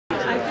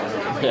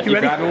Yeah, you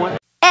grabbing one?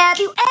 Have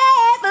you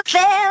ever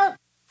felt?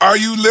 Are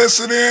you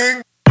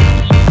listening?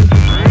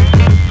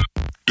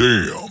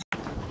 Damn.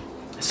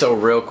 So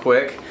real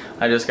quick,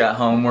 I just got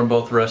home. We're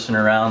both rushing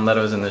around.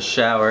 Letto's in the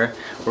shower.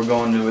 We're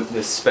going to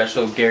this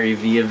special Gary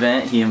Vee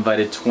event. He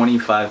invited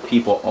 25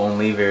 people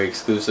only, very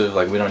exclusive.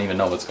 Like, we don't even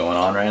know what's going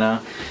on right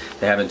now.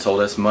 They haven't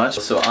told us much.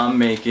 So I'm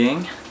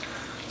making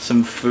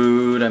some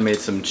food. I made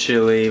some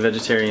chili,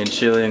 vegetarian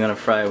chili. I'm gonna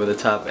fry it with a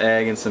top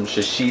egg and some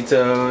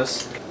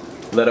shishitos.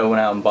 Letto went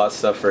out and bought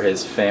stuff for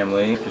his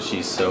family because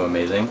she's so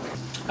amazing.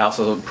 I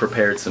also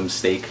prepared some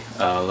steak,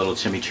 a little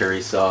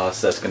chimichurri sauce.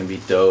 That's gonna be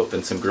dope,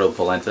 and some grilled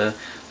polenta.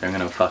 They're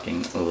gonna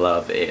fucking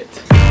love it.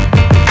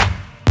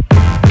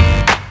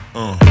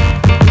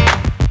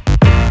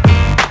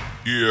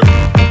 Yeah.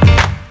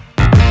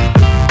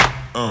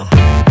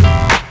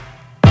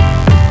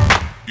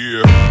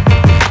 Yeah.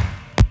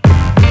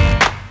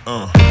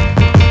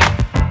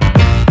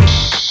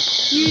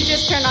 You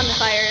just turned on the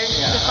fire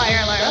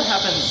alarm. That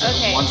happens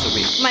once a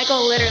week.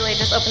 Michael literally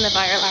just opened the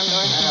fire alarm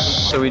door.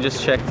 So we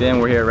just checked in.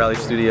 We're here at Raleigh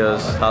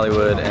Studios,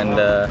 Hollywood, and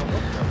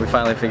we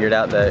finally figured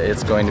out that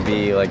it's going to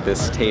be like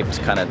this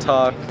taped kind of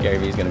talk. Gary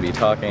Vee's going to be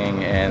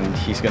talking, and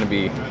he's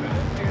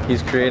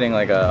creating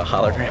like a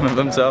hologram of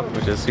himself,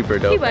 which is super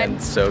dope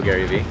and so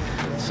Gary Vee.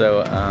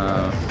 So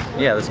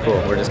yeah, that's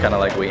cool. We're just kind of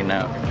like waiting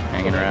out,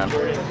 hanging around.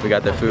 We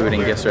got the food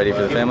and gifts ready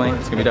for the family.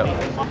 It's gonna be dope.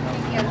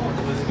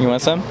 You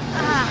want some?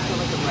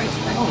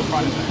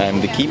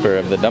 I'm the keeper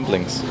of the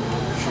dumplings.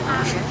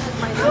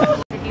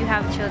 If you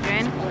have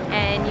children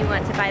and you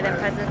want to buy them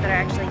presents that are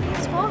actually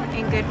useful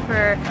and good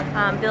for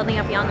building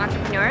up young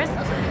entrepreneurs,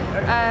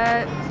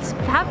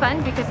 have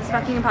fun because it's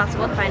fucking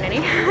impossible to find any.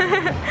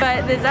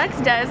 But the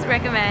Zux does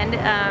recommend,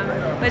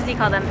 what does he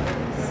call them?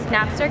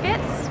 Snap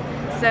circuits.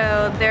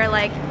 So they're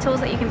like tools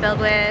that you can build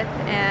with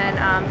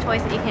and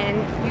toys that you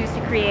can use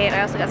to create.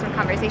 I also got some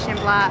conversation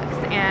blocks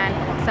and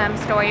some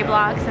story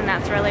blocks, and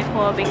that's really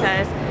cool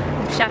because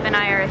Chef and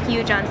I are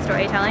huge on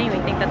storytelling. We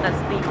think that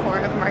that's the core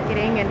of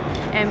marketing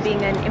and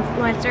being an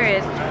influencer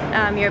is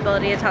your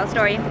ability to tell a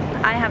story.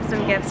 I have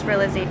some gifts for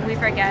Lizzie. We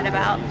forget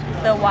about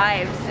the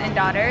wives and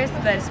daughters,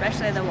 but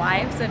especially the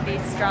wives of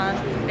these strong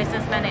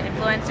businessmen and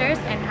influencers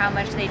and how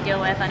much they deal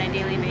with on a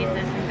daily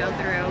basis and go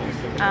through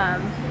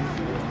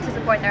to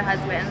support their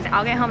husbands.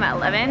 I'll get home at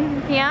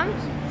 11 p.m.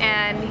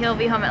 and he'll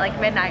be home at like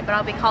midnight, but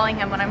I'll be calling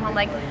him when I'm home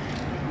like,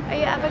 are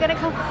you ever gonna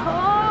come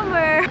home?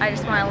 Or I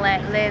just wanna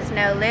let Liz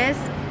know, Liz,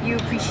 you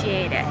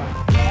appreciate it.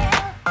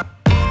 I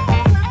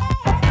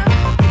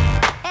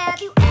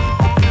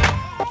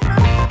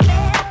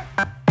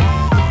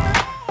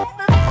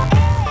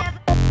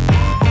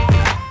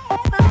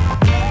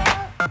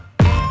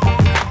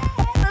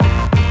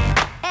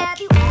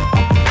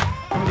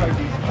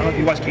don't know if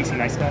you watched Casey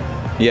Neistat.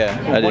 Yeah,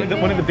 I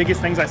did. One of the biggest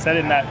things I said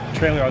in that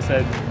trailer, I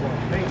said,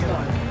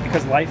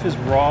 because life is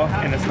raw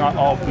and it's not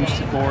all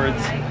boosted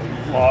boards,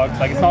 vlogs.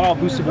 Like, it's not all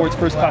boosted boards,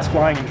 first class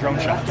flying, and drone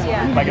shots.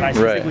 Yeah. Like, and I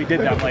specifically did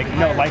that. I'm like,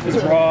 no, life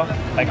is raw.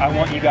 Like, I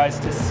want you guys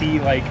to see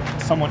like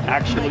someone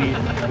actually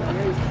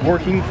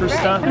working for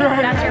stuff.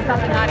 That's your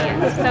fucking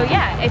audience. So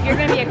yeah, if you're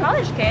gonna be a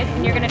college kid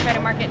and you're gonna try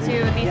to market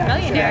to these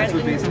millionaires,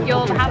 then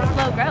you'll have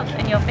slow growth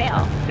and you'll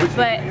fail.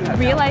 But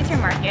realize your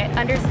market,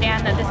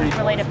 understand that this is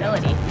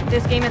relatability.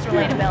 This game is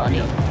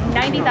relatability.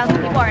 90,000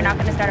 people are not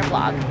gonna start a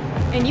vlog.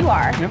 And you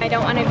are. I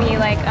don't want to be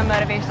like a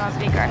motivational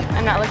speaker.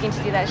 I'm not looking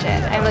to do that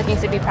shit. I'm looking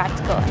to be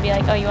practical and be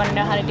like, oh, you want to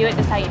know how to do it?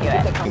 This is how you do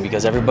it.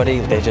 Because everybody,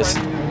 they just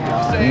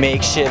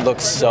make shit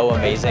look so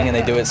amazing and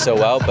they do it so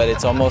well, but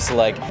it's almost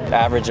like the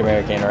average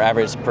American or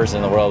average person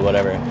in the world,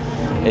 whatever,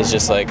 is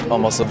just like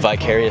almost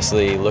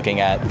vicariously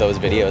looking at those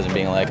videos and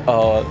being like,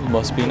 oh, it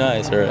must be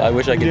nice, or I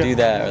wish I could do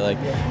that, or like,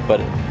 but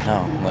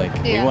no, like,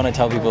 we want to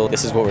tell people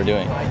this is what we're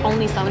doing.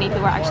 Only so many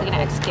people are actually going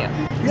to execute.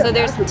 So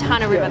there's a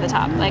ton of room at the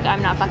top. Like,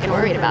 I'm not fucking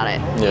worried about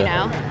it, you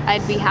know?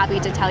 I'd be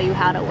happy to tell you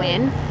how to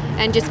win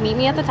and just meet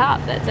me at the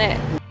top. That's it.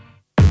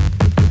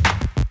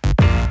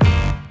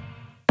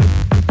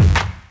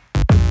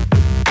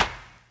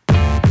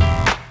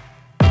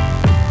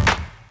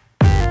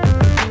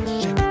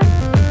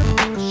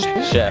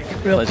 Chef,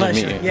 Real pleasure to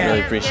meet pleasure. you. Yeah.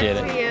 Really appreciate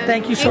it.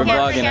 Thank you so We're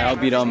much. vlogging. I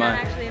hope you don't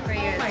mind. Actually for you,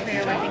 it's for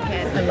your working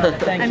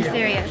kid. Thank I'm you.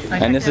 serious.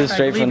 And this is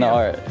straight from the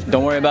art.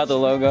 Don't worry about the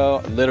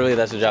logo. Literally,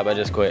 that's the job I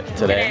just quit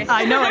today.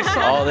 I know, I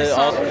saw All this,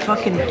 all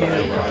fucking dude.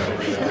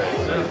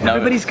 no.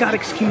 Everybody's got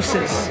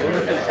excuses.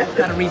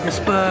 Gotta read this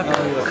book,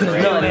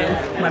 couldn't do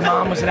it. My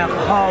mom was an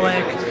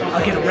alcoholic,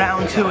 I'll get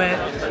around to it.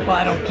 Well,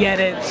 I don't get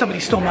it. Somebody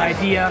stole my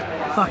idea.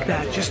 Fuck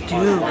that, just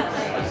do.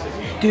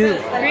 Do.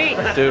 Great.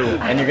 Do,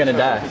 and you're gonna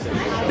die.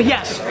 But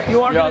yes,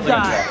 you are gonna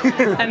die.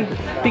 And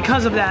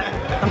because of that,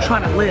 I'm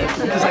trying to live,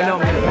 because I know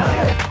I'm gonna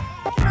die.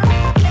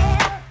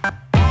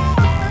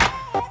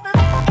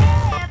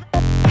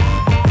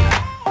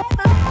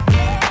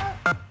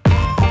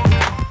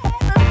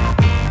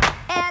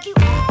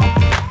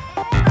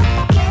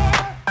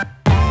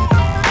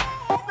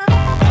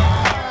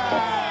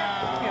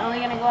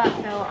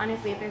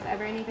 Honestly, if there's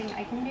ever anything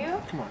I can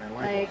do,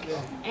 like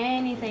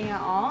anything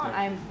at all,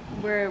 I'm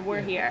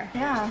we're here.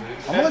 Yeah.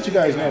 I'm gonna let you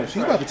guys know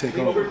she's about to take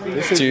over.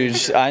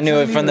 Dude, I knew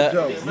it from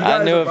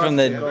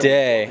the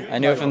day. I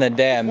knew it from the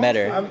day I met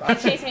her. You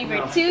chased me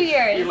for 2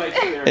 years.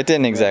 It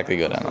didn't exactly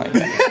go down like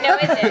that. No,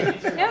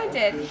 it did. No, it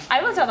did.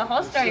 I will tell the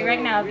whole story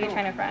right now if you're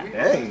trying to front.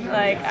 Hey.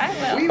 Like,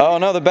 I will. Oh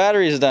no, the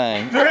battery's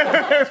dying.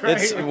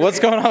 It's what's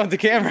going on with the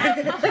camera?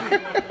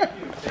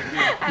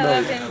 I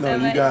love him so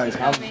much. You guys,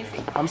 He's so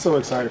amazing. I'm so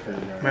excited for you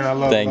guys. Man, I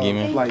love Thank you,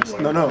 man. Like,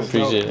 no,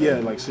 Appreciate it. yeah,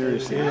 like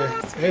seriously.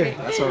 Hey.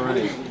 That's all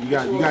right. You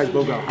guys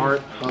both got heart,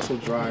 hustle,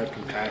 drive,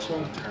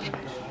 compassion,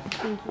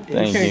 determination.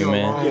 Thank you,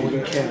 man. Yeah,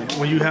 you can.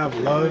 When you have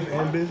love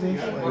and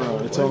business, like, Bro,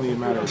 it's only a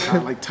matter of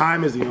time. Like,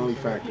 time is the only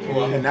factor,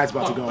 and that's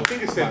about to go.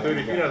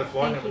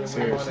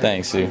 Seriously.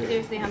 Thanks, dude.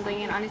 Seriously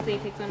humbling, and honestly,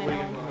 it takes one to know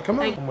one. Come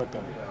on. Like, I'm with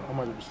them.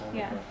 100%.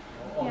 yeah.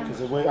 Because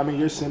the way, I mean,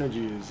 your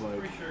synergy is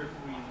like,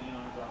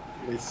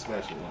 it's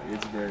special. Like,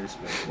 it's very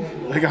special.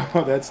 Like,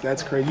 oh,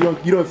 that's crazy.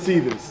 You don't see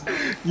this.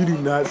 You do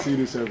not see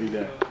this every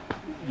day.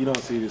 You don't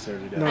see this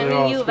every day. I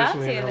mean, you about to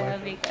though,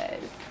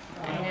 because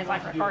I mean, it's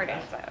like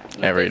recorded, so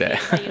Every day.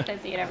 You can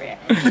see it every day.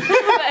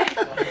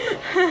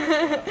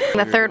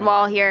 The third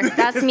wall here.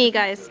 That's me,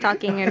 guys,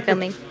 talking and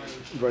filming.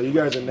 Bro, you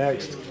guys are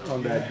next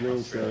on that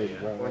green stage,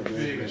 bro. I can't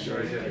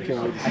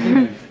wait to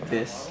see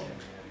This.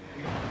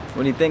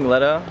 What do you think,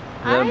 Letto?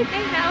 I think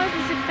that was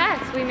a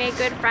success. We made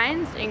good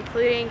friends,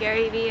 including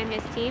Gary Vee and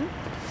his team.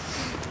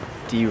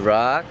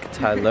 D-Rock,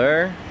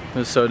 Tyler. It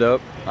was so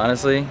dope,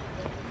 honestly.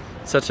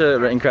 Such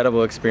an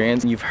incredible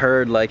experience. You've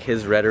heard like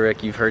his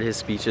rhetoric, you've heard his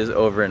speeches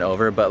over and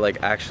over, but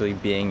like actually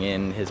being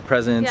in his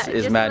presence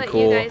is mad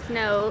cool. Just to let you guys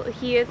know,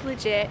 he is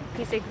legit.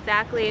 He's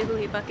exactly who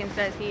he fucking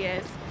says he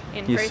is.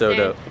 In He's person, so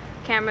dope.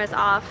 Cameras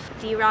off.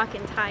 D-Rock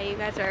and Ty, you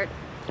guys are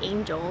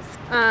angels.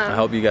 I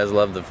hope you guys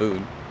love the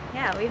food.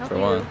 Yeah, we hope For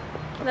you one.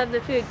 love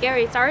the food.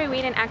 Gary, sorry we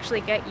didn't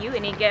actually get you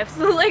any gifts.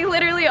 Like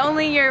literally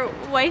only your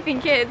wife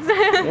and kids.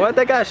 What?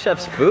 They got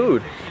chef's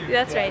food.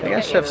 That's right. They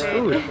got chef's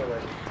food.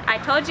 I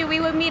told you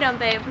we would meet him,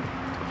 babe.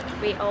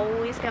 We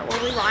always get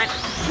what we want.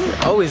 We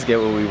always get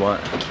what we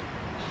want.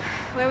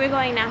 Where are we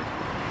going now?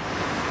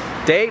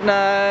 Date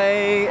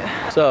night.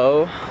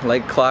 So,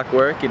 like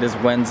clockwork, it is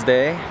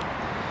Wednesday.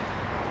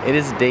 It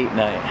is date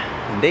night.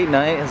 And date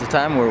night is a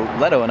time where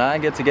Letto and I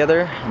get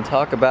together and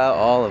talk about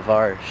all of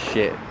our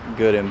shit,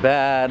 good and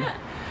bad.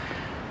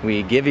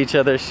 We give each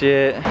other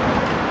shit.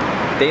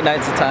 Date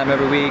night's a time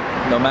every week,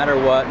 no matter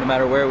what, no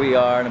matter where we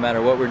are, no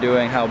matter what we're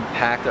doing, how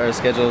packed our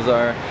schedules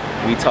are,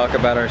 we talk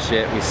about our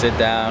shit. We sit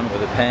down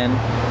with a pen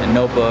and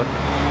notebook,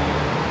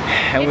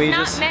 and it's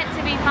not meant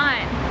to be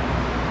fun.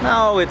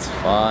 No, it's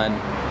fun.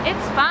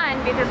 It's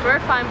fun because we're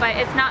fun, but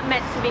it's not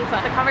meant to be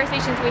fun. The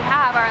conversations we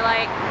have are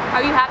like,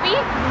 are you happy?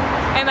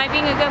 Am I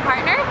being a good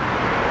partner?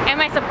 Am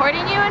I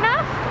supporting you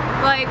enough?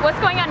 Like, what's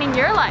going on in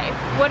your life?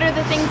 What are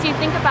the things you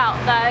think about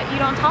that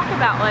you don't talk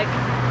about? Like,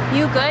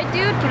 you good,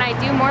 dude? Can I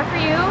do more for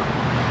you?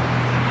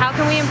 How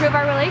can we improve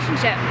our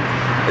relationship?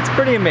 It's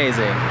pretty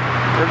amazing.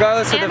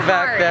 Regardless of the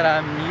fact that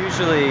I'm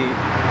usually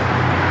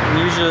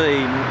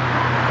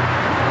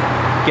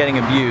getting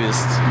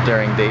abused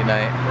during date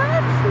night.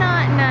 That's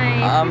not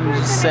nice. I'm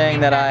just saying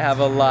that I have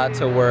a lot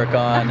to work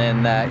on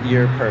and that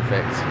you're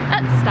perfect.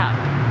 Stop.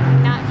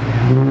 Not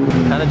true.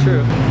 Kind of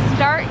true.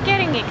 Start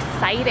getting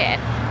excited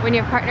when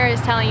your partner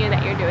is telling you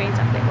that you're doing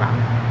something wrong.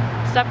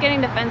 Stop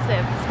getting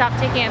defensive. Stop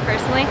taking it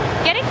personally.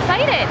 Get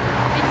excited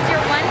because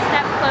you're one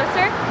step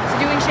closer to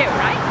doing shit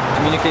right.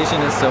 Communication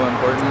is so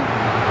important.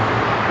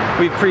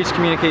 We've preached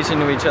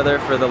communication to each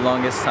other for the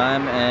longest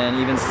time, and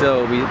even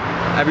still,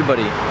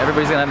 everybody's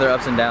gonna have their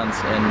ups and downs,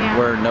 and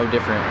we're no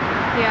different.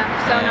 Yeah,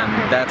 so and not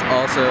perfect. that's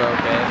also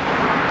okay.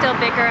 Still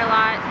bicker a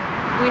lot.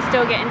 We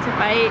still get into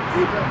fights,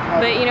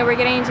 but you know, we're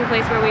getting into a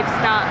place where we've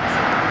stopped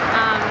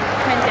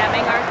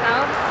condemning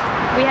ourselves.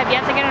 We have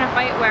yet to get in a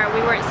fight where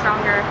we weren't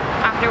stronger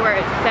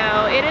afterwards,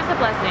 so it is a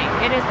blessing.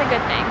 It is a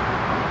good thing.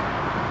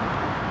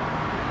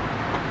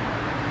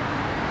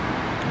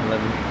 I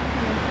love you.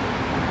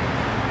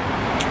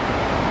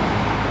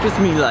 Kiss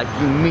me like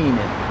you mean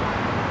it.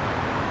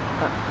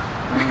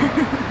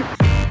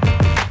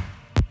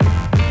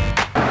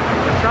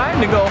 We're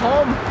trying to go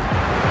home,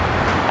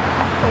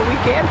 but we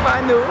can't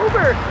find the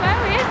Uber.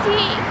 Where is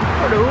he?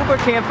 Or the Uber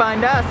can't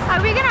find us.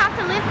 Are we gonna have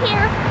to live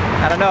here?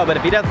 I don't know, but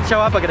if he doesn't show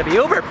up, I'm gonna be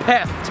uber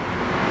pissed.